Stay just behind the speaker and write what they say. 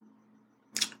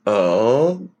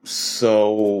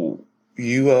So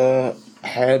you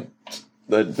had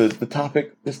the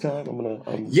topic this time.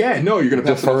 You're gonna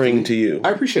pass deferring to you. I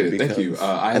appreciate it. Thank you.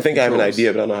 I think I have an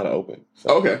idea, but I don't know how to open. So.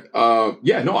 Okay.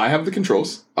 I have the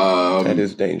controls. That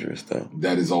is dangerous, though.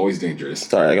 That is always dangerous.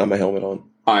 Sorry, I got my helmet on.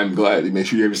 I'm glad. Make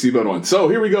sure you have your seatbelt on. So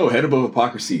here we go. Head above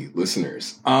hypocrisy,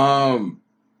 listeners.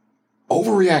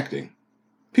 Overreacting.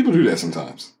 People do that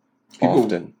sometimes. People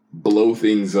Often blow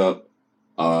things up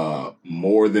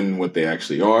more than what they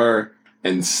actually are.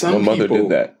 And some My mother people did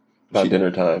that about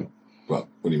dinner time. What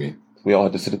do you mean? We all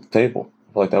had to sit at the table.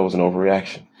 I feel like that was an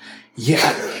overreaction. Yeah.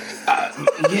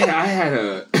 I had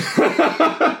a...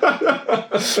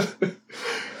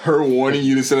 Her wanting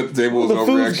you to sit at the table was an overreaction.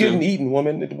 The food's getting eaten,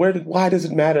 woman. Why does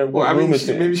it matter what room it's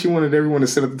in? Maybe she wanted everyone to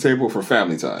sit at the table for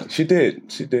family time. She did.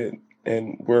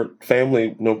 And we're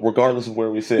family, regardless of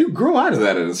where we sit. You grow out of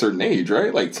that at a certain age,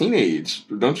 right? Like teenage.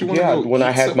 Don't you want to go when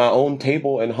I had my own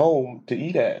table and home to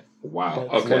eat at. Wow.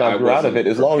 That's when I grew out of it.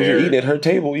 As long as you're eating at her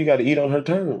table, you got to eat on her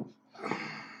terms.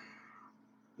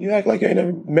 You act like you ain't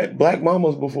never met black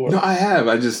mamas before. No, I have.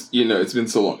 I just, it's been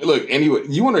so long. Look, anyway,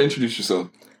 you want to introduce yourself?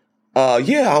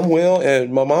 Yeah, I'm Will,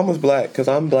 and my mama's black because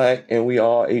I'm black, and we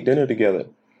all ate dinner together.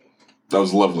 That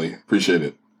was lovely. Appreciate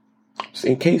it. Just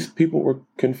in case people were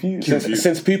confused.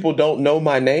 Since people don't know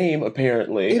my name,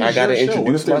 apparently, I got to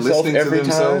introduce myself every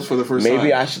time. For the first Maybe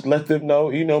time? I should let them know,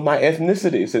 my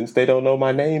ethnicity, since they don't know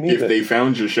my name either. If they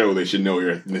found your show, they should know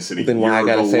your ethnicity. Then why I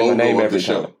got to say my name every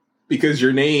time? Because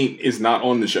your name is not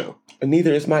on the show. And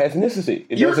neither is my ethnicity.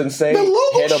 It doesn't say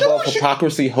Head Above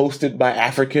Hypocrisy hosted by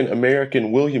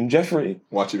African-American William Jeffrey.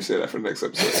 Watch you say that for the next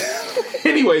episode.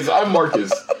 Anyways, I'm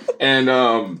Marcus. And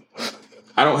I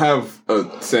don't have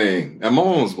a saying. And my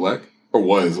mom was black. Or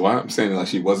was. Why I'm saying like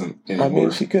she wasn't anymore. I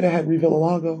mean, she could have had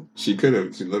Revilla-Lago. She could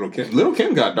have. Little Kim. Little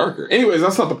Kim got darker. Anyways,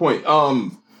 that's not the point.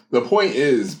 The point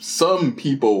is, some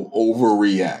people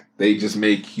overreact. They just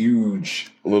make huge...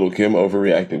 Little Kim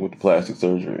overreacted with the plastic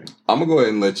surgery. I'm going to go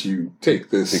ahead and let you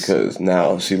take this. Because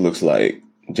now she looks like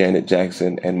Janet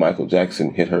Jackson and Michael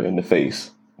Jackson hit her in the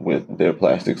face with their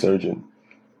plastic surgeon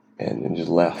and then just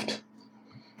left.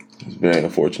 It's very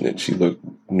unfortunate. She looked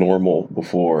normal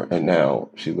before, and now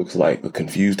she looks like a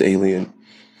confused alien.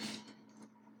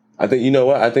 I think, you know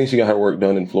what? I think she got her work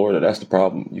done in Florida. That's the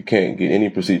problem. You can't get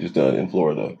any procedures done in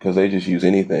Florida because they just use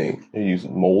anything. They use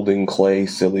molding, clay,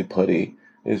 silly putty.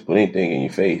 They just put anything in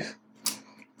your face.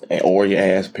 Or your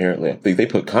ass, apparently. I think they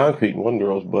put concrete in one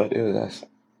girl's butt.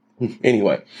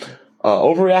 Anyway,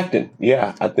 overreacting.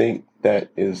 Yeah, I think that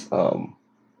is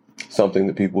something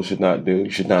that people should not do.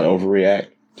 You should not overreact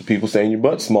to people saying your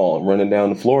butt's small and running down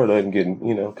to Florida and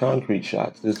getting, concrete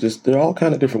shots. There are all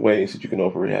kind of different ways that you can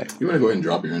overreact. You want to go ahead and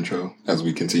drop your intro as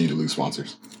we continue to lose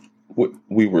sponsors?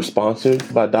 We were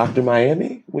sponsored by Dr.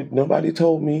 Miami. Nobody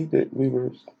told me that we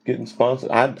were getting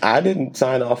sponsored. I didn't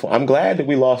sign off. I'm glad that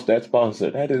we lost that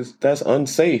sponsor. That's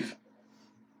unsafe.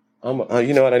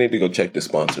 You know what? I need to go check the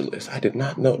sponsor list. I did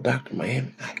not know Dr.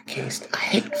 Miami. I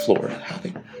hate Florida.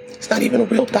 It's not even a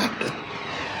real doctor.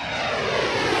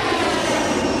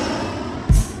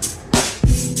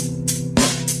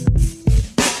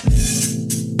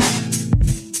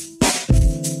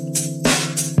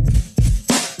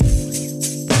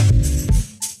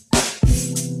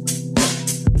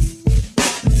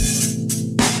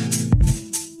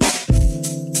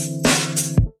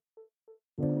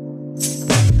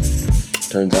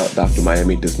 Turns out Dr.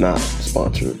 Miami does not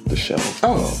sponsor the show.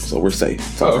 Oh. So we're safe.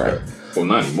 It's all right. Okay. Well,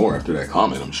 not anymore after that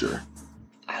comment, I'm sure.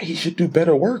 He should do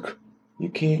better work. You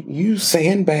can't use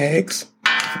sandbags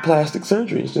for plastic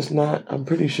surgery. It's just not, I'm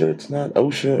pretty sure it's not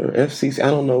OSHA or FCC. I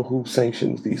don't know who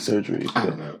sanctions these surgeries. I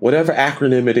don't know. Whatever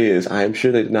acronym it is, I am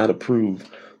sure they did not approve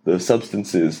the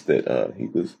substances that he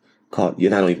was caught. I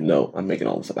don't even know. I'm making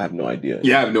all this up. I have no idea.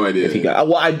 Yeah, I have no idea. If he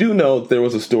got, I do know there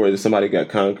was a story that somebody got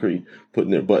concrete put in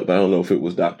their butt, but I don't know if it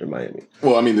was Dr. Miami.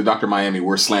 Well, I mean, the Dr. Miami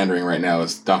we're slandering right now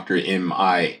is Dr.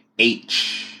 Miha.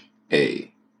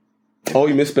 Oh,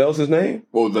 he misspells his name?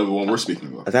 Well, the one we're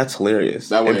speaking about. That's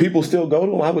hilarious. And people still go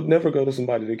to him. I would never go to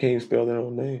somebody that can't spell their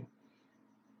own name.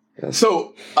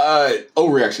 So,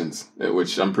 overreactions,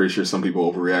 which I'm pretty sure some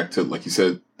people overreact to, like you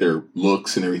said, their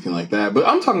looks and everything like that. But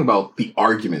I'm talking about the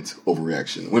argument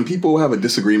overreaction. When people have a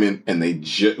disagreement and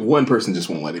one person just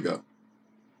won't let it go.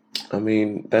 I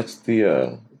mean, that's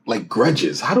the... like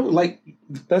grudges.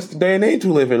 That's the day and age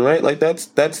we live in, right? Like that's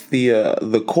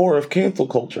the core of cancel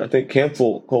culture. I think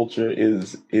cancel culture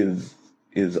is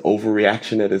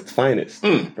overreaction at its finest,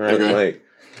 right? Okay. Like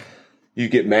you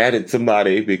get mad at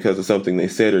somebody because of something they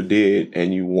said or did,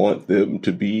 and you want them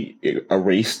to be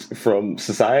erased from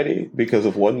society because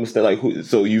of one mistake. Like,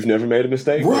 so you've never made a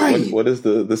mistake, right? What is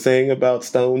the saying about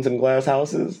stones and glass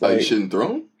houses? Like, you shouldn't throw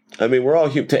them. I mean, we're all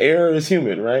to err is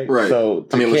human, right? Right. So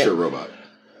unless you're a robot.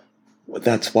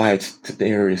 That's why to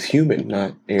err is human,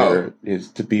 not err is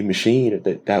to be machine.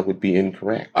 That would be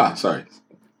incorrect. Sorry.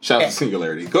 Shout out to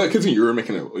Singularity. Go ahead, continue. You were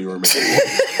making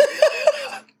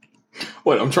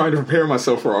What? I'm trying to prepare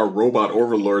myself for our robot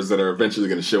overlords that are eventually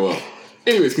going to show up.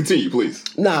 Anyways, continue, please.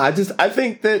 Nah, I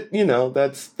think that,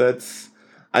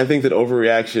 I think that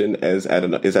overreaction is at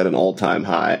an all-time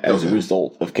high as a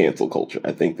result of cancel culture.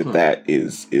 I think that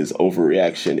is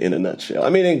overreaction in a nutshell. I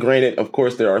mean, and granted, of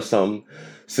course, there are some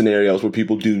scenarios where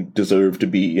people do deserve to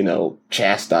be,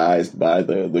 chastised by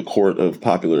the court of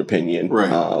popular opinion.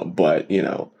 Right. But,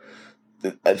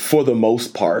 for the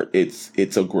most part, it's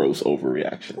a gross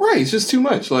overreaction. Right. It's just too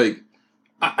much. Like,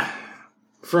 I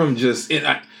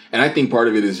think part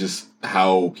of it is just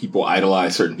how people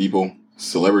idolize certain people,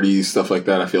 celebrities, stuff like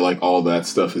that. I feel like all that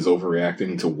stuff is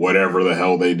overreacting to whatever the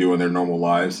hell they do in their normal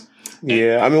lives.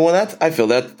 Yeah, I mean, I feel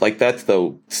that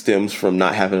though stems from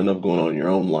not having enough going on in your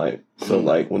own life. So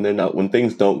like when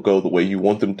things don't go the way you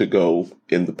want them to go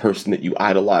in the person that you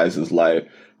idolize's life,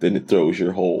 then it throws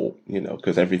your whole,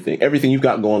 because everything you've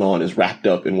got going on is wrapped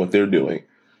up in what they're doing.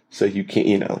 So you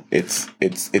can't, it's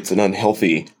an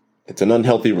unhealthy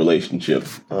relationship.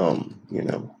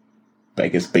 I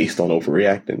guess based on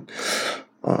overreacting.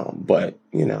 But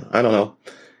I don't know.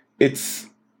 It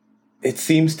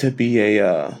seems to be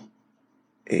an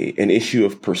issue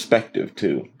of perspective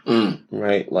too,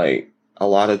 right? Like a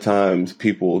lot of times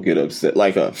people get upset.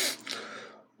 Like a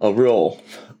real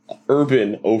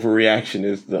urban overreaction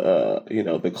is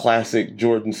the classic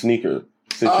Jordan sneaker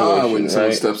situation. When someone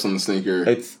right? steps on the sneaker,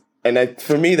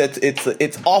 for me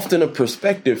it's often a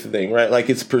perspective thing, right? Like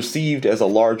it's perceived as a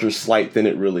larger slight than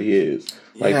it really is.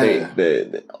 Like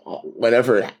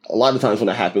whenever, a lot of times when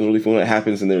it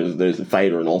happens and there's a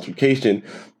fight or an altercation,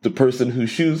 the person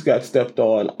whose shoes got stepped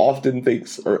on often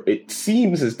thinks, or it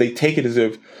seems as they take it as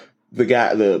if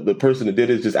the person that did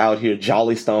it is just out here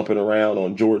jolly stomping around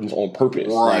on Jordans on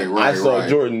purpose. Right, I saw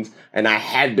Jordans and I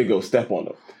had to go step on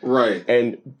them. Right.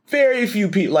 And very few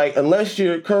people, like unless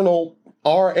you're Colonel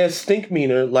R.S.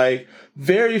 Stinkmeaner, like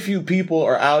very few people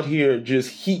are out here just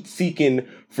heat seeking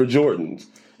for Jordans.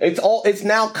 It's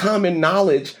now common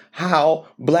knowledge how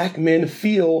black men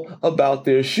feel about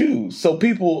their shoes. So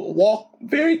people walk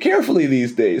very carefully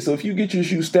these days. So if you get your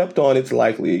shoe stepped on, it's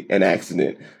likely an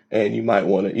accident and you might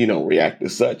want to, react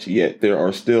as such. Yet there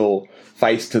are still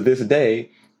fights to this day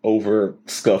over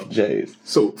scuffed J's.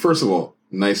 So first of all,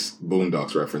 nice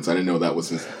Boondocks reference. I didn't know that was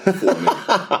his full name.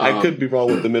 I could be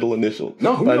wrong with the middle initial.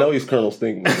 No, but I know he's Colonel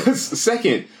Stinkmeaner.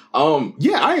 Second,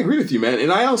 I agree with you, man.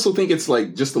 And I also think it's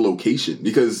like just the location,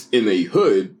 because in a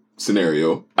hood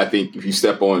scenario, I think if you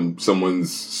step on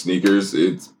someone's sneakers,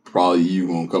 it's probably you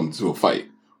gonna come to a fight.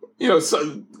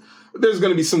 So there's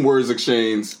gonna be some words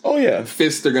exchanged. Oh yeah,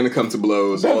 fists are gonna come to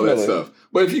blows, definitely. All that stuff.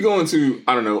 But if you go into,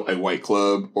 I don't know, a white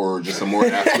club or just a more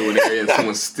affluent area and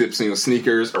someone steps in your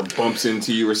sneakers or bumps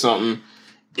into you or something,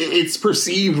 it's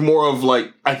perceived more of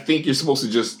like, I think you're supposed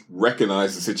to just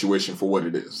recognize the situation for what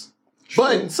it is. Sure.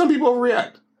 But some people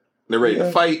overreact. They're ready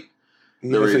to fight.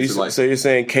 So you're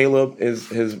saying Caleb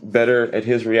is better at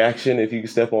his reaction if you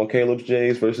step on Caleb's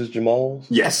J's versus Jamal's?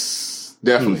 Yes,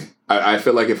 definitely. I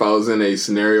feel like if I was in a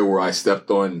scenario where I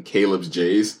stepped on Caleb's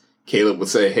J's, Caleb would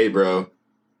say, "Hey, bro,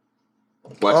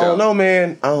 watch out." I don't know,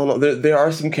 man. I don't know. There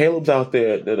are some Calebs out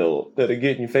there that'll get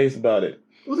in your face about it.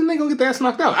 Well, then they gonna get their ass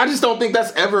knocked out. I just don't think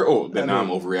that's ever. Oh, then now I'm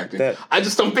overreacting. I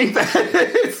just don't think that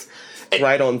it's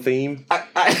right on theme.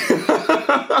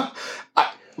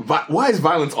 Why is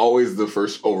violence always the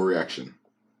first overreaction?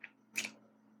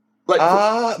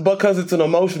 Because it's an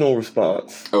emotional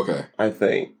response. Okay, I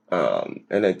think,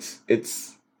 and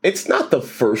it's not the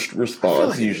first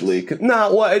response usually.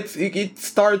 It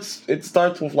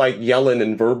starts with like yelling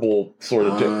and verbal sort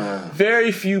of.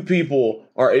 Very few people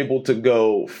are able to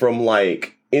go from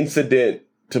like incident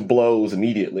to blows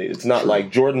immediately. It's not like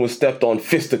Jordan was stepped on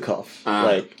fisticuffs.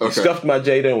 You scuffed my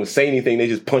J, they don't say anything, they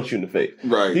just punch you in the face.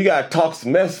 Right. You gotta talk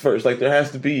some mess first. Like there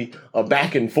has to be a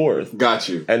back and forth. Got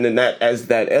you. And then as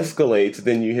that escalates,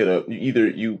 then you hit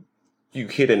you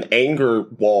hit an anger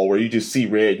wall where you just see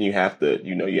red and you have to,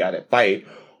 you gotta fight.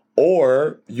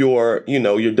 Or your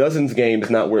dozens game is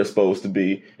not where it's supposed to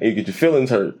be and you get your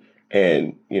feelings hurt.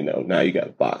 And, now you got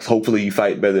a box. Hopefully you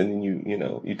fight better than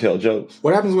you tell jokes.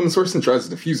 What happens when the person tries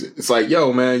to defuse it? It's like,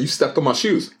 yo, man, you stepped on my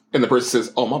shoes. And the person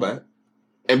says, oh, my bad.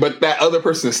 but that other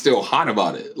person is still hot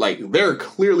about it. Like, they're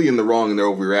clearly in the wrong and they're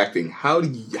overreacting. How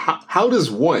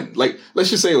does one, like, let's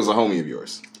just say it was a homie of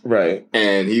yours. Right.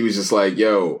 And he was just like,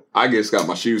 yo, I just got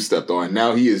my shoes stepped on.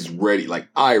 Now he is ready, like,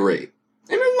 irate.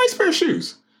 And a nice pair of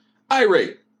shoes.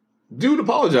 Irate. Dude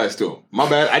apologized to him. My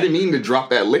bad. I didn't mean to drop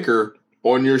that liquor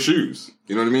on your shoes.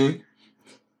 You know what I mean?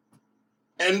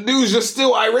 And dude's just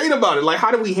still irate about it. Like,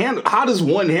 how does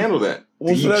one handle that?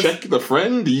 Do you check the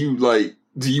friend? Do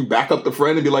you back up the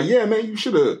friend and be like, yeah, man, you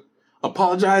should have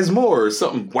apologized more or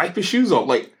something? Wipe his shoes off.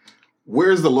 Like,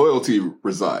 where's the loyalty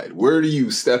reside? Where do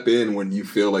you step in when you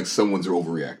feel like someone's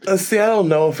overreacting? See, I don't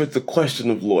know if it's a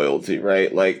question of loyalty,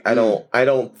 right? Like, I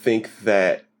don't think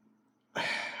that.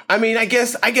 I mean, I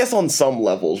guess on some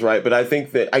levels, right? But I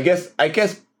think that I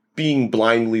guess being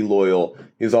blindly loyal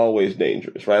is always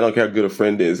dangerous, right? I don't care how good a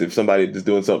friend is. If somebody is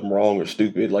doing something wrong or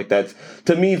stupid, like that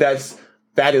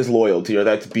is loyalty, or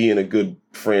that's being a good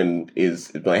friend.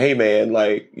 Is like, hey man,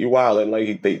 like, you're wilding.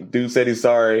 Like, the dude said he's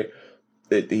sorry.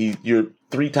 That you're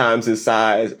 3 times his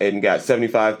size and got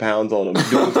 75 pounds on him.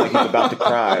 He looks like he's about to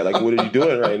cry. Like, what are you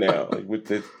doing right now? Like, with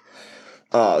this.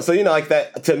 So, you know, like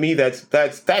that, to me, that's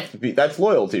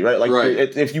loyalty, right? Like, right.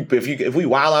 If we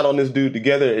wild out on this dude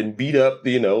together and beat up,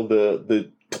 you know, the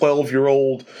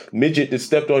 12-year-old midget that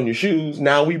stepped on your shoes,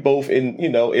 now we both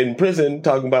in prison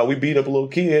talking about we beat up a little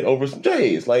kid over some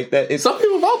J's. Like that. Some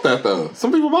people about that though.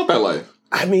 Some people about that life.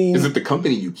 I mean, is it the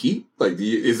company you keep? Like,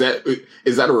 is that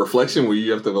a reflection where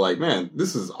you have to be like, man,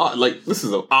 this is odd. Like, this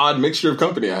is an odd mixture of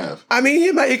company I have. I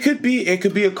mean, it could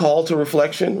be a call to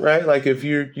reflection, right? Like, if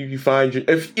you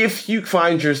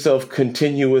find yourself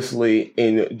continuously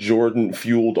in Jordan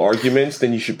fueled arguments,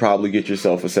 then you should probably get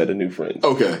yourself a set of new friends.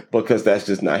 Okay, because that's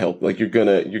just not helpful. Like, you're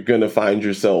gonna find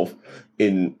yourself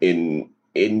in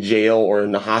jail or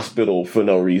in the hospital for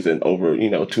no reason over, you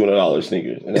know, $200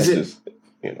 sneakers, and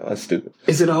that's stupid.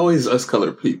 Is it always us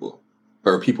colored people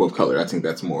or people of color? I think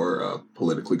that's more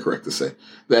politically correct to say.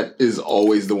 That is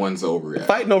always the ones that overreact.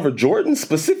 Fighting over Jordan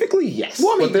specifically, yes.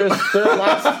 Well, I mean, but there are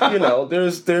lots. You know,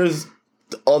 there's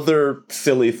other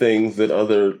silly things that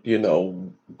other, you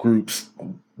know, groups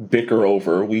bicker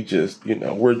over. We just, you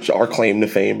know, our claim to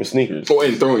fame is sneakers. Oh,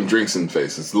 and throwing drinks in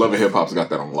faces. Love and Hip Hop's got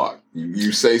that on lock.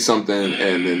 You say something,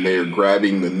 and then they're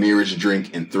grabbing the nearest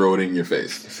drink and throw it in your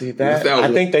face. See that? I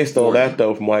think they stole that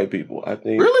though from white people. I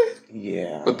think. Really?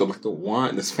 Yeah. But the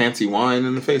wine, this fancy wine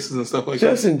in the faces and stuff like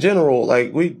that. Just in general,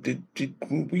 like we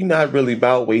not really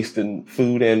about wasting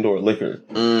food and or liquor.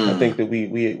 I think that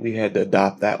we had to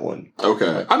adopt that one.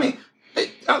 Okay. I mean,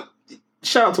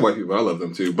 shout out to white people. I love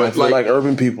them too. But I feel like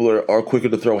urban people are quicker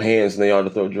to throw hands than they are to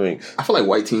throw drinks. I feel like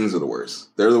white teens are the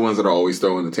worst. They're the ones that are always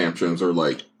throwing the tantrums or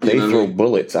like they throw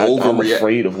bullets. I'm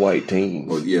afraid of white teens.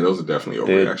 Well, yeah, those are definitely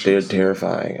overreactions. They're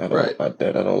terrifying. I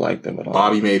don't like them at all.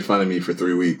 Bobby made fun of me for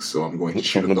 3 weeks, so I'm going to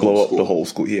shoot him blow up the whole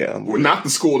school. Yeah, not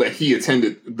the school that he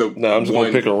attended. No, I'm just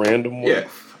going to pick a random one. Yeah,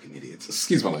 fucking idiots.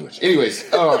 Excuse my language. Anyways,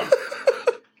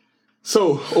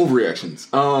 so overreactions.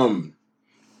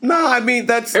 No, I mean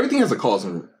everything has a cause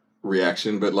and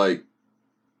reaction, but like,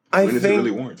 when is it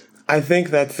really warranted? I think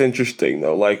that's interesting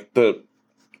though. Like the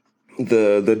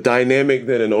dynamic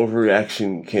that an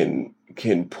overreaction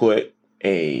can put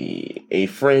a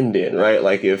friend in, right?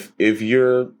 Like if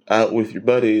you're out with your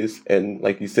buddies and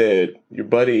like you said, your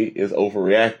buddy is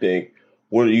overreacting,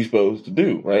 what are you supposed to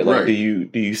do, right? Like, do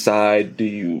you side? Do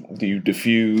you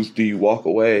diffuse? Do you walk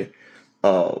away?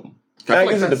 I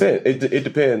guess it depends. It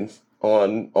depends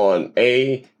on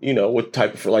you know, what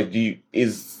type of, like,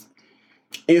 is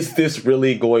this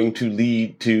really going to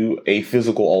lead to a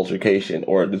physical altercation,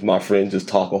 or does my friend just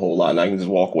talk a whole lot and I can just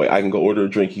walk away? I can go order a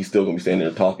drink, he's still gonna be standing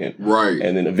there talking, right?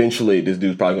 And then eventually this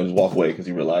dude's probably gonna just walk away because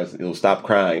he realizes he'll stop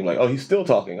crying. Like, oh, he's still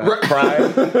talking. I've cried.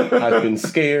 I've been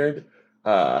scared.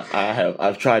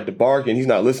 I've tried to bargain. He's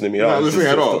not listening to me. Not listening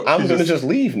at all. I'm gonna just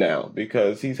leave now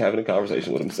because he's having a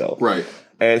conversation with himself, right?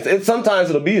 And sometimes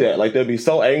it'll be that, like, they'll be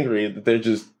so angry that they're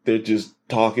just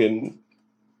talking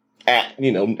at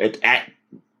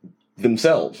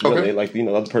themselves. Okay. Really. Like, you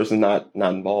know, the other person's not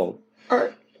involved. All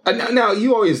right. Now,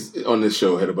 you always, on this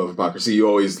show, Head Above Hypocrisy, you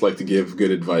always like to give good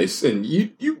advice, and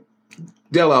you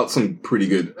deal out some pretty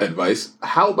good advice.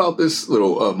 How about this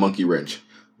little monkey wrench?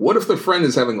 What if the friend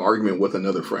is having an argument with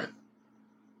another friend?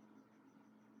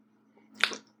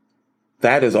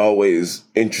 That is always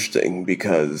interesting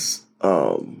because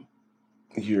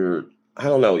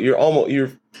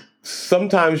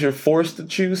sometimes you're forced to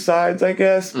choose sides, I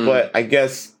guess. But I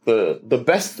guess the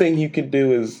best thing you can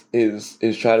do is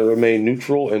try to remain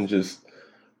neutral and just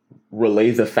relay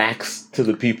the facts to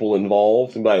the people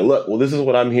involved and be like, look, well, this is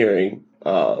what I'm hearing.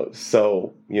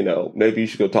 So, you know, maybe you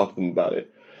should go talk to them about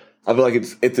it. I feel like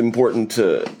it's important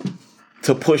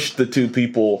to push the two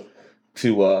people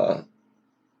to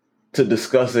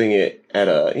discussing it at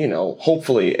a,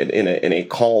 hopefully in a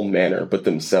calm manner, but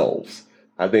themselves.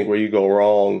 I think where you go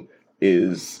wrong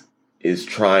is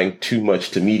trying too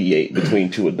much to mediate between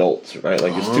two adults, right?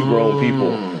 Like it's two grown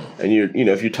people, and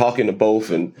if you're talking to both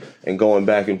and going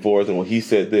back and forth, and well, he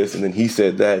said this and then he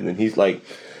said that, and then he's like,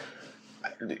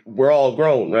 we're all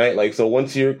grown, right? Like, so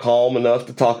once you're calm enough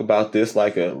to talk about this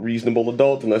like a reasonable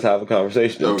adult, then let's have a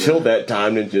conversation. Okay. Until that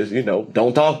time, then just,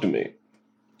 don't talk to me.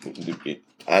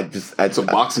 So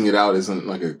boxing it out isn't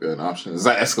like an option. Is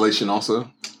that escalation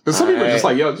also? Because some people are just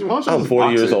like, yo, I'm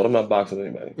 40 years old. I'm not boxing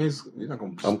anybody. You're not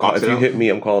gonna if you hit me,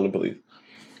 I'm calling the police.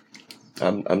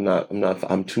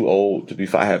 I'm too old to be.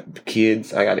 I have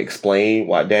kids. I got to explain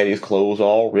why daddy's clothes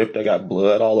all ripped. I got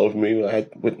blood all over me.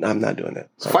 I'm not doing that.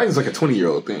 So fighting's like a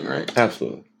 20-year-old thing, right?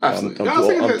 Absolutely. I'm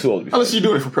too old to be unless you're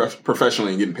doing it for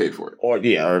professionally and getting paid for it. Or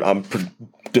I'm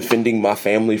defending my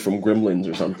family from gremlins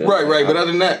or something. Right. But other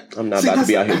than that, I'm not about to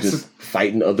be out here just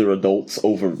fighting other adults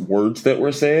over words that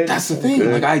were said. That's the thing.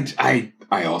 Okay. Like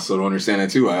I also don't understand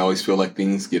that too. I always feel like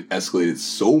things get escalated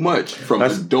so much from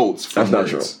adults. From that's not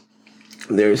true.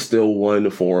 There's still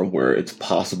one forum where it's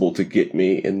possible to get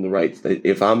me in the right.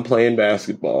 If I'm playing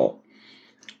basketball,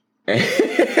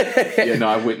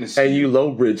 I witnessed. And you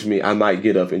low bridge me, I might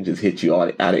get up and just hit you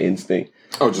out of instinct.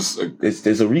 Oh, just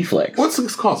there's a reflex. What's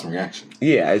this cause and reaction?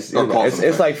 Yeah, it's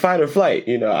like fight or flight.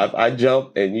 I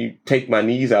jump and you take my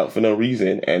knees out for no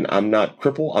reason, and I'm not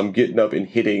crippled. I'm getting up and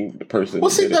hitting the person. Well,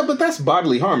 see that, but that's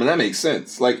bodily harm, and that makes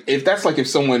sense. Like if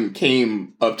someone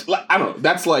came up to, like, I don't know,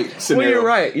 that's like scenario.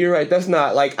 Well, you're right. That's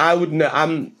not like I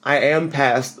am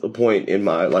past a point in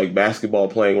my like basketball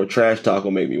playing where trash talk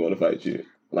will make me want to fight you.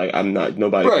 Like, I'm not,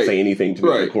 nobody can say anything to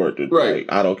me in the court. Like,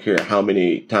 I don't care how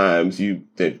many times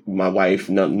my wife,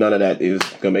 none of that is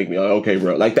gonna make me like, okay,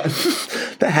 bro. Like,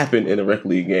 that happened in a rec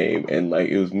league game, and like,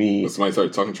 it was me. Somebody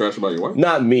started talking trash about your wife?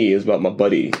 Not me, it was about my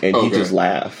buddy, and he just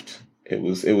laughed. It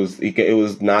was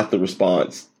not the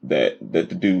response that the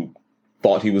dude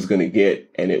thought he was gonna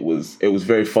get, and it was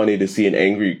very funny to see an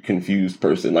angry, confused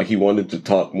person. Like, he wanted to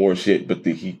talk more shit, but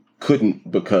he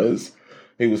couldn't because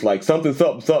he was like, something,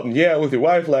 yeah, with your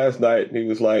wife last night. And he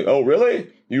was like, oh, really?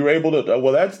 You were able to,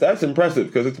 well, that's impressive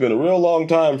because it's been a real long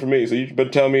time for me. So you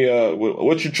better tell me,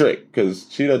 what's your trick? Because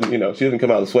she doesn't come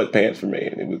out of sweatpants for me.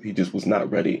 And he just was not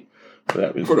ready for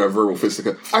that. For that verbal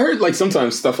fistica. I heard like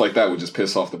sometimes stuff like that would just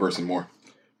piss off the person more.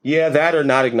 Yeah, that or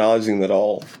not acknowledging at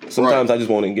all. Sometimes I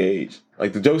just won't engage.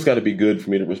 Like, the joke's got to be good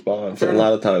for me to respond. So a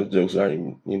lot of times jokes aren't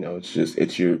even,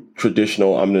 it's your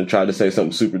traditional, I'm going to try to say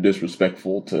something super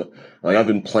disrespectful to, like, I've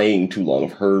been playing too long.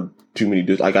 I've heard too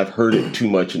many, I've heard it too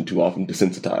much and too often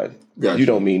desensitized. Gotcha. You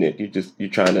don't mean it.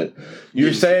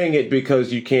 You're saying it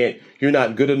because you're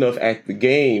not good enough at the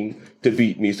game to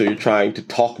beat me. So you're trying to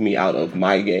talk me out of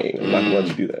my game. I'm not going to let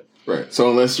you do that. Right. So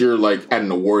unless you're like at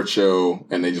an award show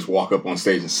and they just walk up on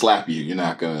stage and slap you, you're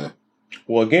not gonna.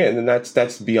 Well, again, then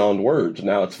that's beyond words.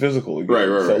 Now it's physical again.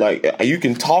 Right. So like, you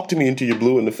can talk to me until you're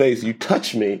blue in the face. You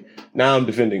touch me, now I'm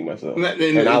defending myself,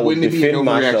 and I would defend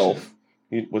myself.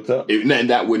 What's up? And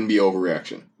that wouldn't be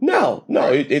overreaction. No.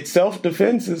 Right. It's self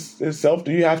defense. Is self.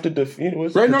 You have to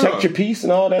protect your peace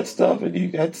and all that stuff. And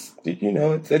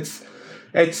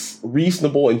it's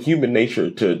reasonable in human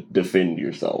nature to defend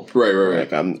yourself. Right.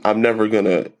 Like, I'm never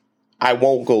gonna. I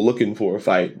won't go looking for a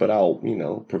fight, but I'll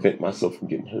prevent myself from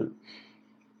getting hurt.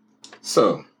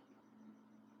 So,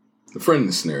 the friend in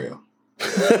the scenario.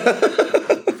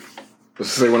 Let's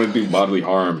say they want to do bodily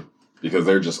harm because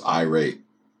they're just irate.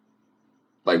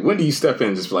 Like, when do you step in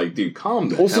and just be like, dude, calm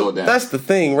the hell down? That's the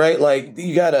thing, right? Like,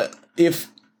 you gotta, if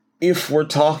we're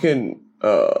talking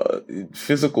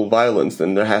physical violence,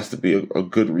 then there has to be a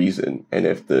good reason. And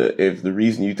if the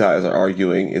reason you guys are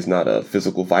arguing is not a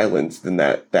physical violence, then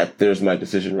that there's my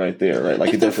decision right there, right?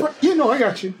 Like, I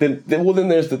got you. Then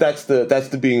there's that's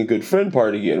the being a good friend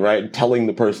part again, right? Telling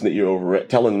the person that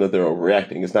telling them that they're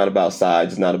overreacting. It's not about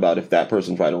sides. It's not about if that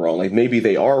person's right or wrong. Like, maybe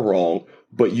they are wrong,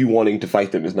 but you wanting to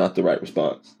fight them is not the right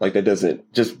response. Like, that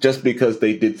doesn't just because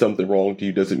they did something wrong to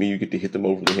you doesn't mean you get to hit them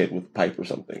over the head with a pipe or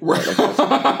something. Right? Like,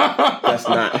 that's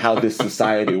not how this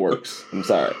society works. I'm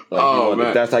sorry. Like,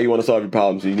 if that's how you want to solve your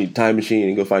problems, you need a time machine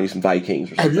and go find you some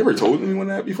Vikings or something. Have you ever told anyone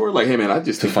that before? Like, hey man, I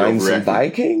just to find some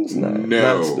Vikings? No,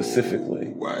 not specifically.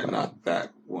 Why not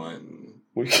that one?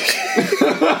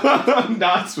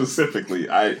 Not specifically.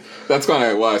 That's kind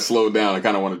of why I slowed down. I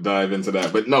kind of want to dive into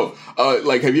that, but no.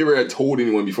 Like, have you ever told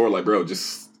anyone before, like, bro,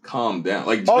 just calm down?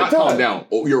 Like, not calm down.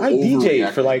 You're overreacting.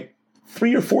 DJ'd for like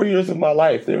 3 or 4 years of my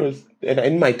life, there was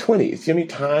in my 20s. You know how many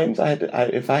times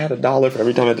if I had $1 for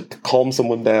every time I had to calm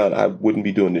someone down, I wouldn't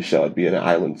be doing this show. I'd be in an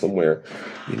island somewhere,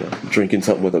 drinking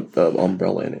something with an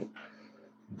umbrella in it.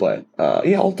 But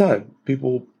all the time,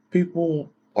 people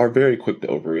are very quick to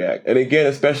overreact, and again,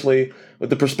 especially with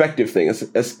the perspective thing,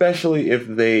 especially if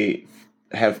they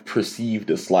have perceived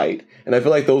a slight. And I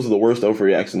feel like those are the worst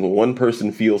overreactions when one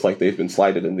person feels like they've been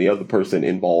slighted and the other person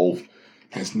involved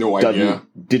has no idea,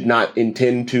 did not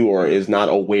intend to, or is not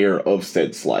aware of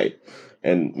said slight.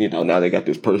 And, now they got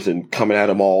this person coming at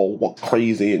them all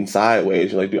crazy and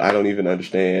sideways. You're like, dude, I don't even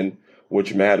understand what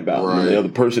you're mad about. Right. And the other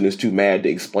person is too mad to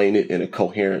explain it in a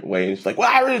coherent way. And it's like,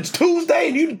 well, it's Tuesday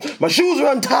and my shoes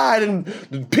are untied and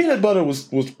the peanut butter was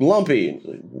lumpy. And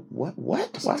like,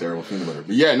 what? That's a terrible peanut butter.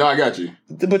 But yeah, no, I got you.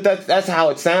 But that's how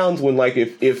it sounds when, like,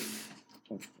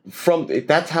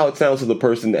 that's how it sounds to the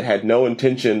person that had no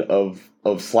intention of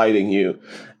slighting you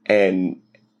and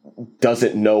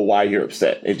doesn't know why you're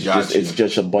upset. It's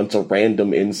just a bunch of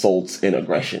random insults and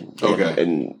aggression. Okay.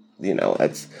 And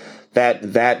that's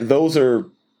those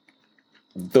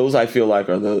I feel like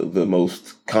are the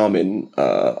most common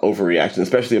overreaction,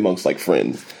 especially amongst like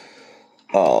friends.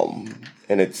 And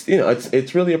it's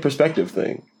really a perspective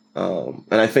thing. And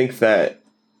I think that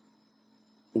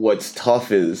what's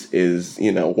tough is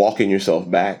walking yourself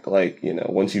back. Like,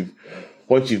 once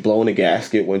you've blown a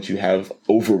gasket, once you have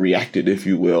overreacted, if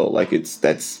you will, like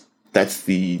that's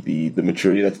the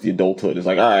maturity, that's the adulthood. It's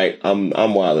like, all right,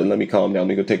 I'm wilding. Let me calm down.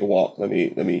 Let me go take a walk. Let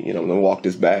me walk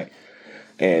this back.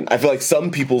 And I feel like some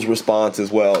people's response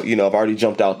is, well, I've already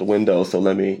jumped out the window, so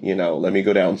let me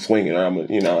go down swinging. Or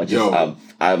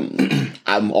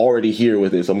I'm already here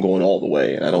with this. I'm going all the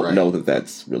way, and I don't know that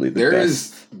that's really the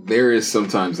best. There is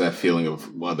sometimes that feeling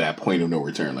of that point of no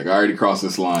return. Like, I already crossed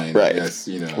this line. Right. Yes,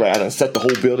 Right. I done set the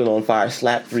whole building on fire,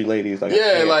 slapped 3 ladies. Like,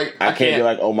 I can't be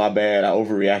like, oh my bad, I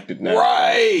overreacted now.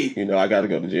 Right. I got to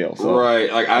go to jail. So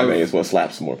right. Like, I may as well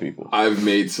slap some more people. I've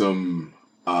made some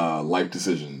life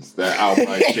decisions that I'll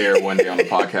probably share one day on the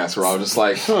podcast where I was just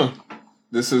like,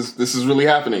 this is really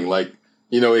happening. Like,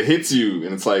 it hits you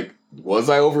and it's like, was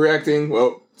I overreacting?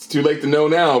 Well, it's too late to know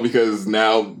now, because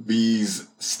now these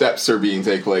steps are being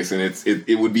take place, and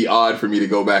it would be odd for me to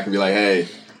go back and be like, hey,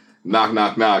 knock,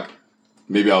 knock, knock.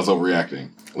 Maybe I was overreacting.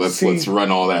 Let's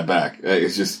run all that back.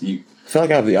 It's just you. I feel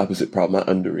like I have the opposite problem.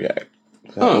 I underreact.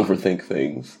 I overthink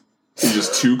things. You're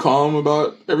just too calm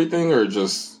about everything, or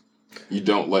just you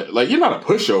don't like you're not a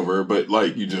pushover, but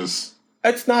like you just.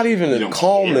 It's not even a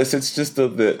calmness. Care. It's just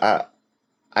that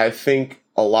I think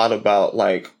a lot about,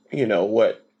 like,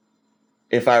 what.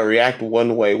 If I react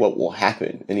one way, what will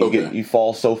happen? And you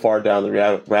fall so far down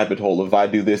the rabbit hole. If I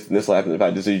do this, then this will happen. If I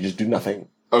do this, you just do nothing.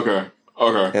 Okay.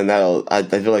 And I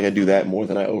feel like I do that more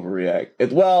than I overreact.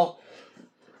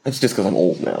 It's just because I'm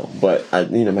old now. But my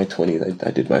 20s,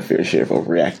 I did my fair share of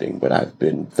overreacting. But I've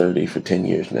been 30 for 10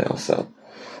 years now, so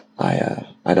I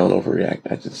don't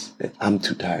overreact. I'm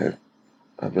too tired.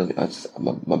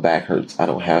 My back hurts. I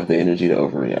don't have the energy to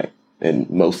overreact. And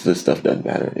most of this stuff doesn't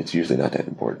matter. It's usually not that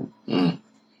important.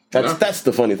 That's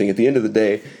the funny thing. At the end of the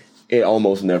day, it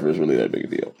almost never is really that big a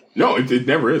deal. No, it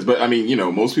never is. But I mean,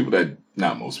 not most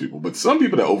people, but some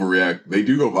people that overreact, they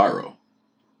do go viral.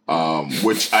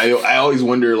 Which I always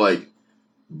wonder, like,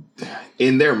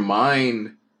 in their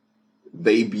mind,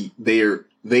 they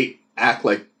act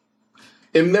like,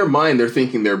 in their mind, they're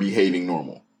thinking they're behaving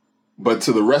normal. But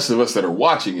to the rest of us that are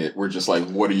watching it, we're just like,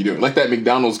 what are you doing? Like that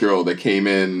McDonald's girl that came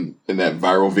in that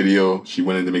viral video. She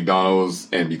went into McDonald's,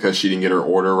 and because she didn't get her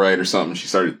order right or something, she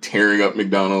started tearing up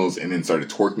McDonald's and then started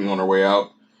twerking on her way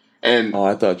out. And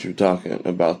I thought you were talking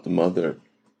about the mother.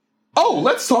 Oh,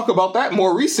 let's talk about that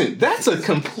more recent. That's a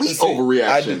complete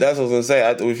overreaction. That's what I was going to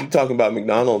say. If you're talking about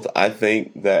McDonald's, I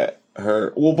think that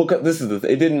because this is the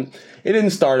thing. It didn't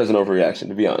start as an overreaction,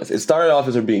 to be honest. It started off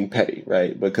as her being petty,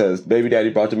 right? Because baby daddy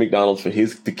brought to McDonald's for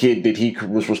the kid that he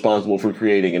was responsible for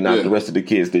creating, and not the rest of the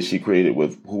kids that she created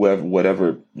with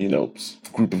whatever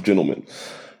group of gentlemen.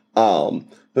 But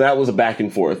that was a back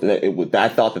and forth, and I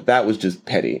thought that was just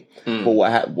petty. But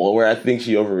where I think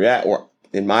she overreacted, or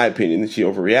in my opinion, she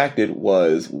overreacted,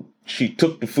 was she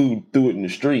took the food, threw it in the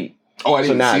street. Oh, I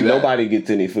didn't see that. So now nobody gets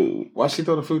any food. Why'd she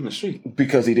throw the food in the street?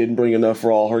 Because he didn't bring enough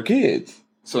for all her kids.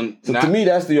 So to me,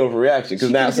 that's the overreaction. Because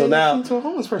now to a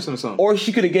homeless person or something. Or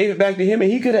she could have gave it back to him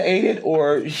and he could have ate it,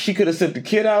 or she could have sent the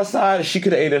kid outside, or she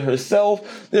could have ate it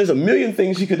herself. There's a million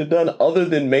things she could have done other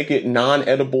than make it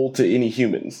non-edible to any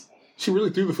humans. She really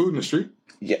threw the food in the street?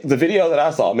 Yeah, the video that I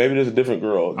saw, maybe there's a different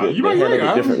girl that handled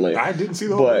it differently. I didn't see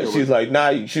the whole video. But she's like,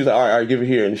 she was like, all right, give it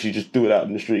here. And she just threw it out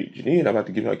in the street. I'm about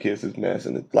to give my kids this mess.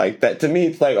 And it's like that. To me,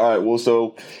 it's like, all right, well,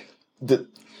 so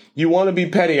you want to be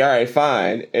petty, all right,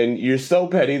 fine, and you're so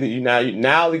petty that you now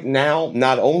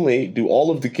not only do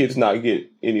all of the kids not get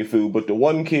any food, but the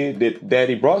one kid that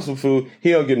daddy brought some food,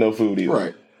 he don't get no food either.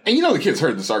 Right, and the kids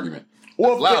heard this argument.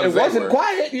 Well, it wasn't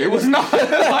quiet. It was not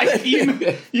like they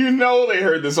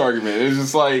heard this argument. It's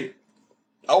just like,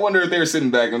 I wonder if they were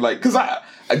sitting back and like, because I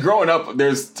growing up,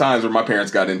 there's times where my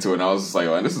parents got into it, and I was just like,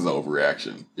 oh, this is an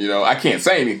overreaction. I can't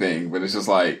say anything, but it's just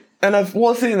like. And I've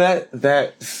seen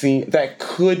that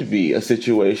could be a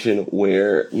situation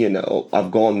where,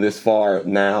 I've gone this far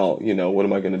now, what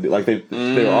am I going to do? Like they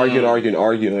were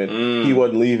arguing. He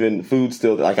wasn't leaving food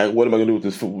still. Like, what am I going to do with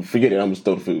this food? Forget it. I'm just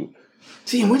throw the food.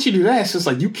 See, and once you do that, it's just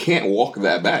like, you can't walk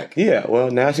that back. Yeah.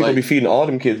 Well, now she's going to be feeding all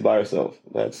them kids by herself.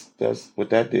 That's what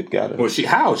that did got her. Well, she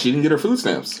didn't get her food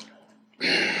stamps.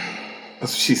 That's what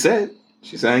she said.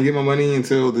 She said, I didn't get my money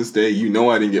until this day. I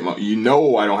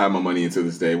don't have my money until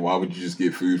this day. Why would you just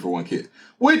get food for one kid?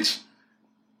 Which,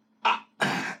 I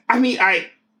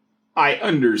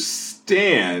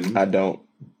understand. I don't.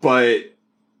 But.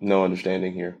 No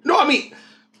understanding here. No, I mean.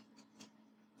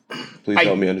 Please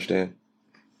help me understand.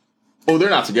 Oh,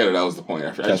 they're not together. That was the point.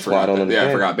 That's why I don't understand.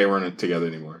 Yeah, I forgot. They weren't together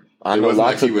anymore. I know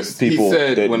lots of people he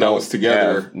said that when don't I was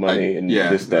together, have money and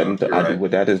this, that, and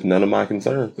that is none of my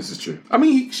concern. This is true. I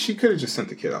mean, she could have just sent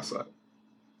the kid outside.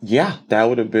 Yeah, that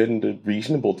would have been the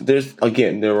reasonable. There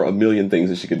were a million things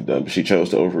that she could have done, but she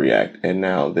chose to overreact, and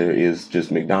now there is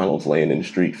just McDonald's laying in the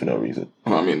street for no reason.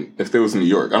 Well, I mean, if there was in New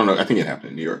York, I don't know. I think it happened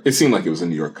in New York. It seemed like it was a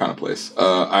New York kind of place.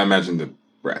 I imagine the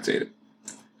rats ate it.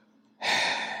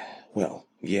 Well,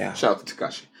 yeah. Shout out to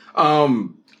Tekashi.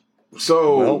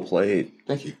 So well played.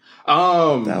 Thank you.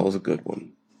 That was a good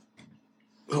one.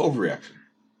 Overreaction,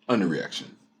 underreaction.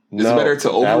 Is it better to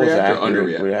overreact or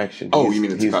underreact? Reaction. Oh, you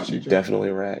mean the Tekashi? He's definitely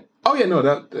a rat. Oh yeah,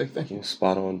 no, thank you.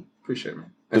 Spot on. Appreciate it,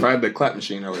 man. If I had the clap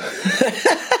machine, I would.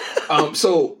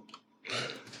 So,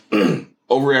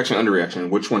 overreaction, underreaction.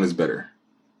 Which one is better?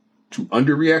 To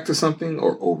underreact to something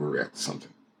or overreact to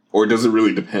something, or does it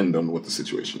really depend on what the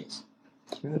situation is?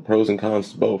 The pros and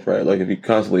cons to both, right? Like if you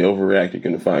constantly overreact, you're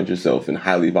going to find yourself in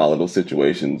highly volatile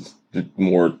situations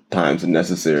more times than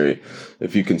necessary.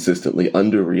 If you consistently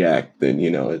underreact, then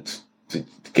it's a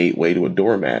gateway to a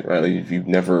doormat, right? Like if you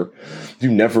never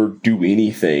do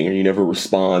anything or you never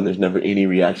respond, there's never any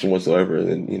reaction whatsoever,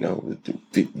 then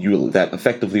that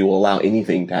effectively will allow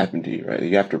anything to happen to you, right?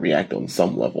 You have to react on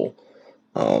some level,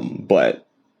 but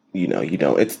you don't.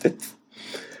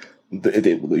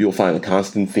 You'll find a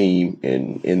constant theme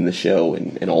in the show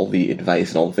and all the advice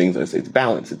and all the things. It's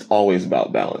balance. It's always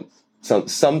about balance.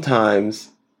 Sometimes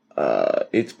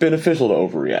it's beneficial to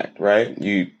overreact, right?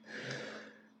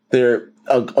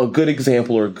 A good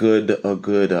example or a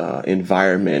good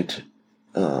environment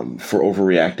for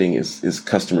overreacting is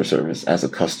customer service as a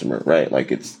customer, right?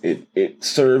 Like it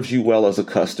serves you well as a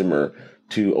customer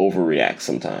to overreact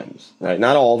sometimes, right?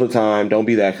 Not all the time. Don't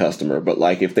be that customer, but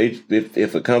like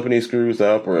if a company screws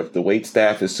up or if the wait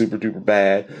staff is super duper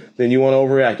bad, then you want to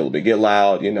overreact a little bit, get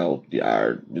loud,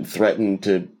 or threaten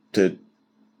to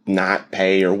not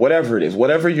pay or whatever it is,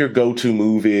 whatever your go-to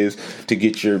move is to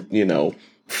get your,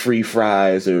 free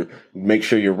fries or make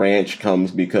sure your ranch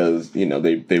comes because, they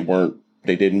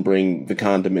didn't bring the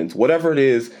condiments, whatever it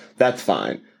is, that's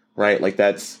fine, right? Like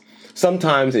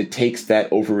sometimes it takes that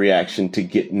overreaction to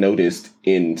get noticed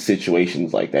in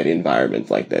situations like that, environments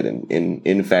like that,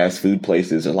 in fast food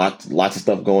places. There's lots of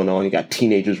stuff going on. You got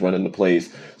teenagers running the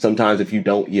place. Sometimes if you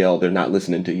don't yell, they're not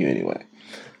listening to you anyway.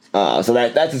 So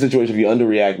that's a situation. If you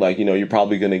underreact, like, you're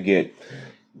probably going to get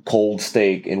cold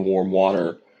steak and warm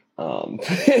water. And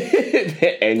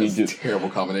that's a terrible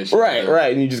combination.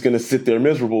 Right. And you're just going to sit there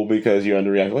miserable because you're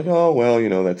underreacting. Like, oh,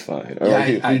 well, that's fine. Or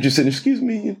you're just sitting, excuse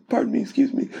me, pardon me,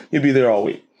 excuse me. You'll be there all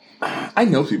week. I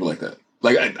know people like that.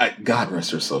 Like, God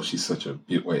rest her soul. She's such a,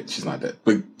 wait, she's not dead.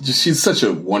 But she's such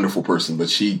a wonderful person, but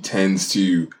she tends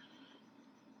to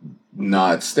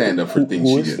not stand up for things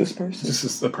she did. Who is this person? This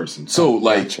is the person. So,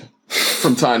 gotcha.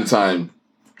 From time to time,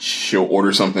 she'll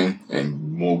order something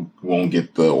and won't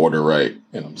get the order right.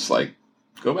 And I'm just like,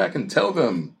 go back and tell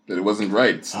them that it wasn't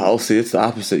right. Oh, see, it's the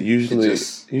opposite. Usually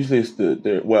it's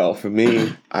well, for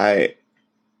me, I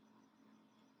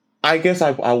guess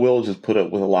I will just put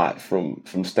up with a lot from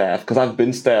staff because I've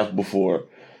been staff before.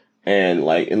 And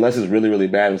like, unless it's really, really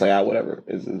bad, it's like, whatever.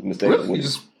 It's a mistake. Really? You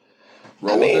just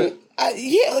roll with it?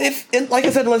 Like I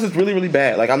said, unless it's really, really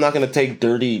bad, like I'm not gonna take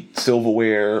dirty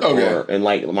silverware I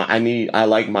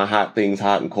like my hot things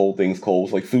hot and cold things cold.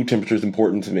 So like food temperature is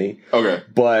important to me. Okay,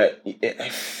 but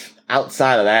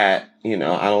outside of that, I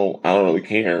don't really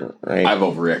care. Right? I've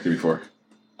overreacted before.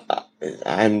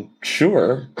 I'm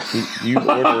sure you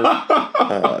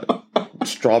order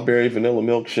strawberry vanilla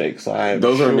milkshakes.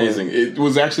 Those are amazing. It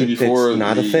was actually before it's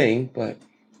not a thing, but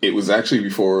it was actually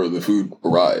before the food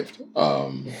arrived.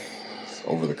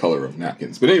 Over the color of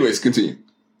napkins. But anyways, continue.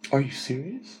 Are you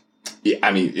serious? Yeah,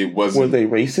 I mean, it wasn't. Were they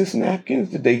racist napkins?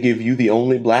 Did they give you the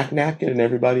only black napkin and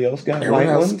everybody else got white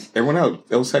ones? Everyone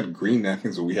else had green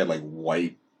napkins, but we had like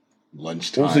white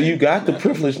lunchtime. Well, so you got the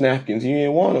privileged napkins. You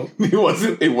didn't want them.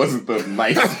 It wasn't the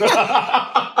nice.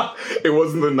 It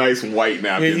wasn't the nice white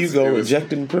napkins. Here you go,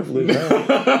 rejecting privilege.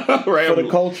 Right? For the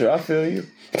culture, I feel you.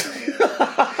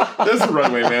 That's the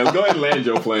runway, man. Go ahead and land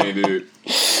your plane, dude.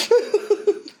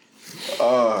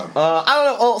 I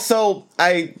don't know. So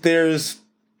there's,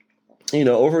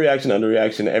 overreaction,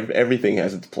 underreaction. Everything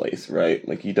has its place, right?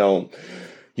 Like you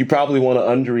probably want to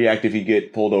underreact if you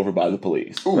get pulled over by the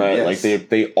police, Ooh, right? Yes. Like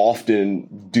they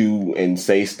often do and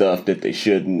say stuff that they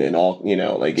shouldn't, and all,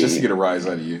 like just to get a rise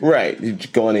out of you, right? You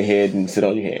go on ahead and sit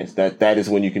on your hands. That is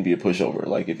when you can be a pushover.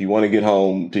 Like if you want to get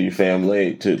home to your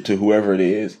family, to whoever it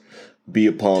is, be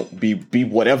a punk, be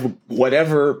whatever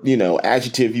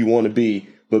adjective you want to be.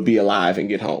 But be alive and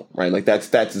get home, right? Like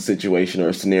that's a situation or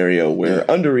a scenario where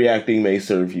underreacting may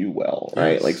serve you well,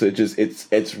 right? Yes. Like so,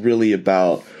 it's really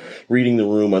about reading the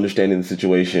room, understanding the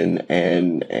situation,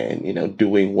 and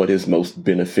doing what is most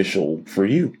beneficial for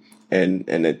you, and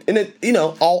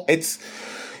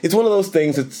it's one of those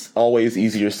things. It's always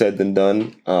easier said than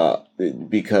done,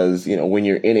 because when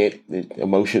you're in it,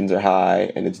 emotions are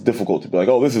high, and it's difficult to be like,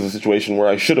 oh, this is a situation where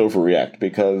I should overreact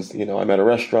because I'm at a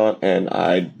restaurant and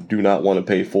I do not want to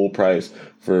pay full price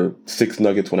for 6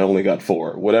 nuggets when I only got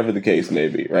 4, whatever the case may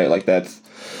be, right? Like but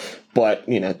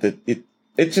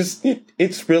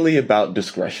it's really about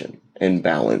discretion and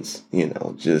balance.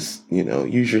 Use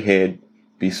your head,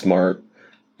 be smart,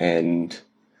 and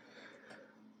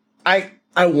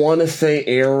I want to say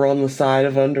err on the side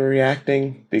of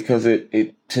underreacting because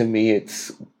it to me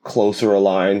it's closer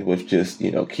aligned with just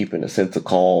keeping a sense of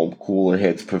calm, cooler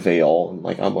heads prevail.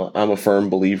 Like I'm a firm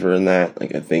believer in that.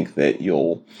 Like I think that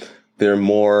there are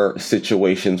more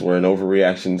situations where an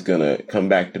overreaction is gonna come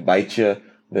back to bite you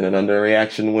than an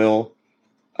underreaction will.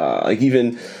 I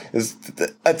think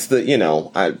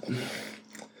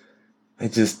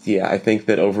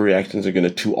that overreactions are going to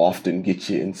too often get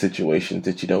you in situations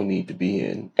that you don't need to be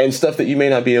in and stuff that you may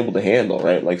not be able to handle,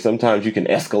 right? Like sometimes you can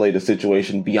escalate a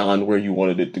situation beyond where you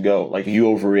wanted it to go. Like you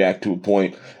overreact to a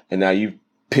point and now you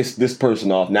pissed this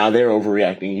person off. Now they're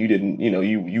overreacting. You didn't, you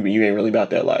ain't really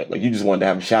about that life. Like you just wanted to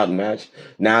have a shouting match.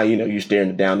 Now, you're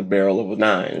staring down the barrel of a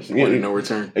 9. No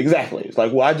return. Exactly. It's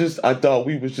like, well, I thought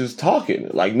we was just talking.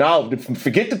 Like, no,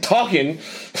 forget the talking.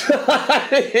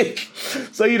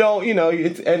 So you don't,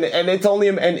 it's only,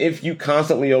 and if you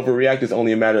constantly overreact, it's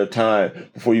only a matter of time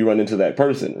before you run into that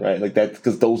person, right? Like that's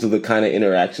because those are the kind of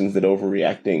interactions that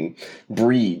overreacting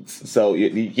breeds. So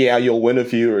you'll win a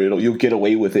few or you'll get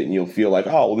away with it and you'll feel like,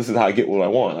 oh, well, this is how I get what I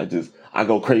want. I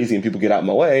go crazy and people get out of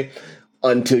my way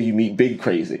until you meet big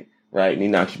crazy, right? And he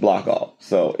knocks your block off.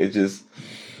 So it just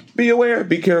be aware,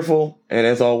 be careful. And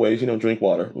as always, drink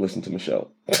water, listen to my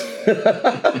show.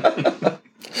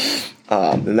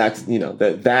 And that's,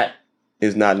 that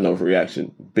is not an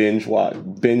overreaction. Binge watch,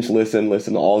 listen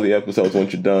to all the episodes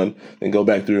once you're done, then go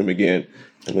back through them again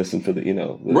and listen for the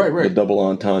the double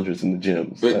entendres and the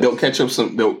gems. But they'll catch up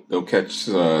they'll catch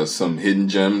some hidden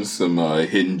gems, some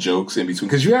hidden jokes in between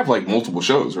because you have like multiple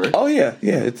shows, right? Oh yeah.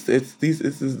 This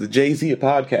is the Jay-Z of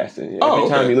podcasting. Every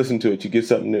time you listen to it, you get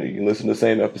something new. You can listen to the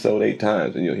same episode 8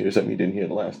 times and you'll hear something you didn't hear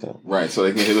the last time. Right. So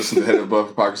they can listen to Head Above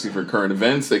Hypocrisy for current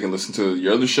events. They can listen to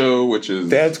your other show, which is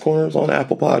Dad's Corners on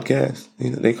Apple Podcasts.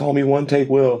 They call me One Take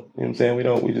Will. You know what I'm saying?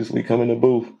 We come in the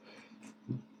booth.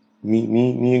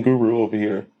 Me and Guru over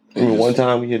here. Remember one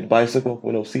time we had the bicycle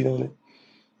with no seat on it?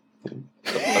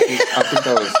 I think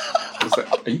that was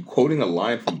are you quoting a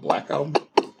line from Black Album?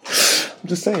 I'm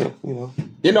just saying,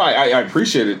 I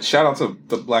appreciate it. Shout out to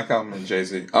the Black Album and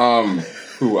Jay-Z,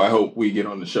 who I hope we get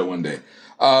on the show one day.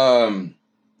 You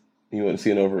want to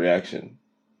see an overreaction?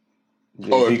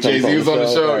 If Jay-Z was on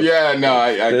the show? Yeah,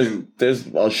 no, There's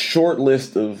a short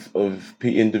list of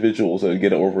individuals that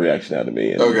get an overreaction out of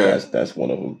me, and that's one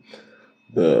of them.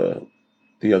 The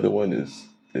other one is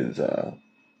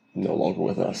no longer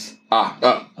with us. Shout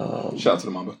out to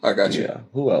the Mamba. I got you. Yeah.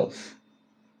 Who else?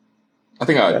 I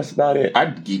think that's about it.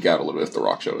 I'd geek out a little bit if The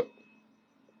Rock showed up.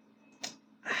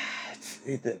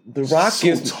 The Rock so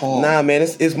is tall. Nah, man.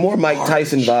 It's more Mike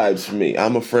Tyson vibes for me.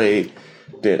 I'm afraid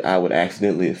that I would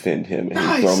accidentally offend him and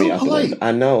he'd throw me out the window.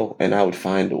 I know, and I would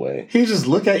find a way. He'd just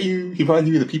look at you. He'd probably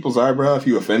give you the people's eyebrow if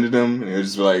you offended him, and he'll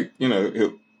just be like,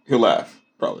 he'll laugh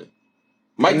probably.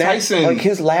 Mike Tyson, like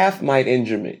his laugh might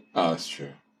injure me. Oh, that's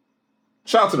true.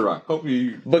 Shout out to The Rock. Hope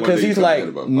you because he's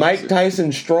like Mike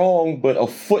Tyson strong, but a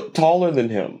foot taller than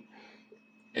him.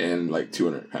 And like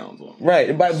 200 pounds long.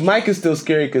 Right. But Mike is still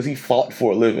scary because he fought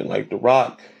for a living. Like The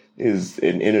Rock is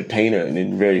an entertainer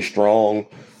and very strong.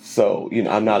 So,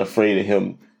 I'm not afraid of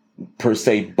him per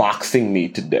se boxing me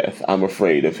to death. I'm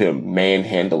afraid of him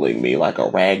manhandling me like a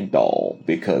rag doll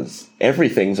because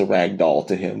everything's a rag doll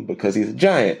to him because he's a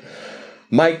giant.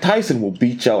 Mike Tyson will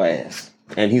beat your ass.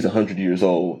 And he's 100 years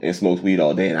old and smokes weed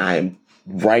all day. And I am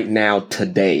right now,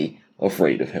 today,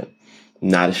 afraid of him.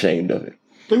 Not ashamed of it.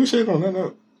 I think we should end on that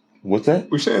note. What's that?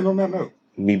 We should end on that note.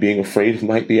 Me being afraid of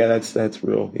Mike? Yeah, that's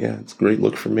real. Yeah, it's a great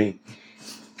look for me.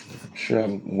 I'm sure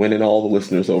I'm winning all the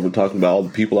listeners over talking about all the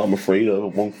people I'm afraid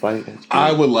of won't fight.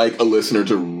 I would like a listener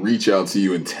to reach out to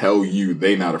you and tell you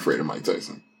they're not afraid of Mike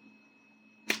Tyson.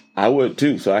 I would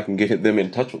too, so I can get them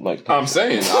in touch with Mike Tyson. I'm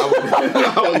saying,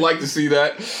 I would like to see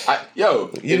that. You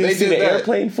didn't see the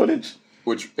airplane footage?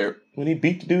 Which when he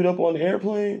beat the dude up on the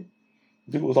airplane?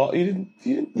 Dude was all he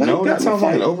didn't. No, that sounds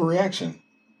like an overreaction.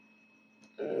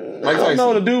 I don't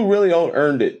know. The dude really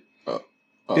earned it.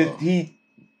 He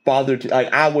bothered to.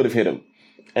 I would have hit him,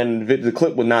 and the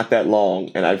clip was not that long,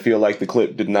 and I feel like the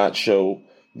clip did not show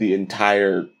the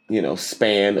entire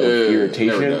span of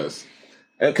irritation.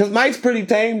 Because Mike's pretty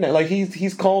tame now. Like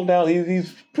he's calmed down.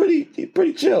 He's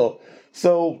pretty chill.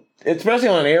 So especially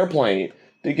on an airplane,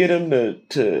 to get him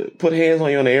to put hands on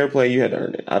you on the airplane, you had to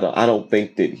earn it. I don't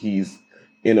think that he's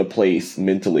in a place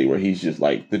mentally where he's just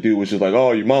like, the dude was just like,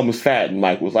 oh, your mom was fat, and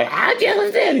Mike was like, I just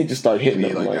was dead. He just started hitting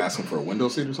him. Like asking for a window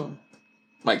seat or something.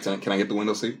 Mike, can I get the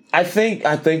window seat? I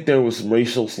think there was some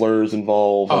racial slurs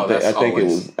involved. Oh, I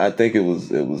think it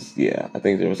was. Yeah, I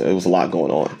think there was a lot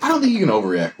going on. I don't think you can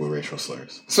overreact with racial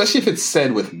slurs, especially if it's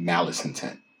said with malice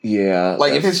intent. Yeah,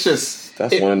 like if it's just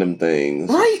one of them things,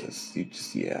 right?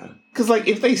 Yeah, because like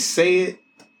if they say it,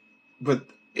 but.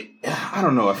 I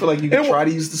don't know. I feel like you can try to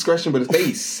use discretion, but if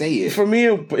they say it... For me,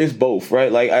 it's both,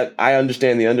 right? Like, I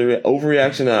understand the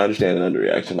overreaction and I understand an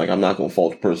underreaction. Like, I'm not going to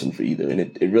fault a person for either. And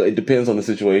it really depends on the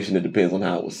situation. It depends on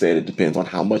how it was said. It depends on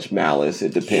how much malice.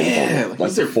 It depends on,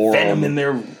 like the forum. Venom in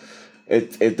there?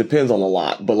 It depends on a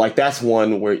lot. But, like, that's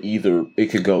one where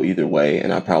it could go either way,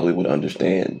 and I probably would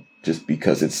understand just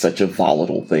because it's such a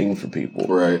volatile thing for people.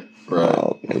 Right.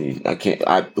 I can't.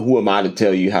 Who am I to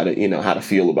tell you how to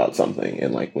feel about something?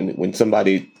 And like when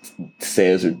somebody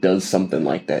says or does something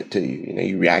like that to you,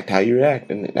 you react how you react,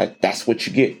 and that's what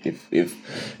you get.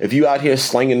 If you out here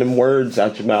slinging them words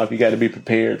out your mouth, you got to be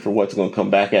prepared for what's going to come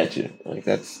back at you. Like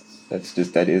that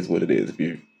is what it is. If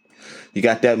you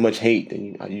got that much hate,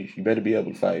 then you better be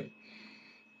able to fight.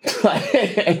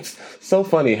 It's so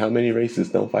funny how many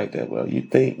racists don't fight that well. You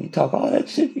think you talk all that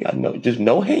shit, you got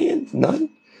no hands,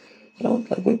 none.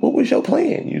 Like, what was your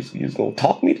plan? You was gonna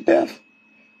talk me to death?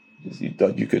 You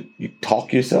thought you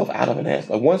talk yourself out of an ass?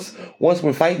 Like once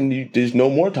we're fighting, there's no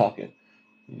more talking.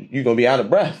 You're gonna be out of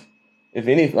breath. If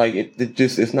any, like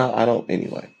it's not. I don't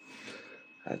anyway.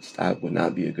 I would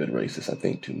not be a good racist. I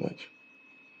think too much.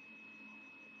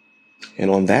 And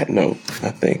on that note,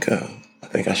 I think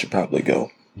I should probably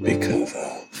go because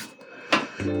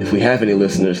if we have any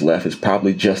listeners left, it's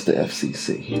probably just the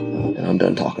FCC, and I'm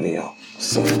done talking to y'all.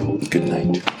 So, good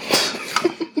night.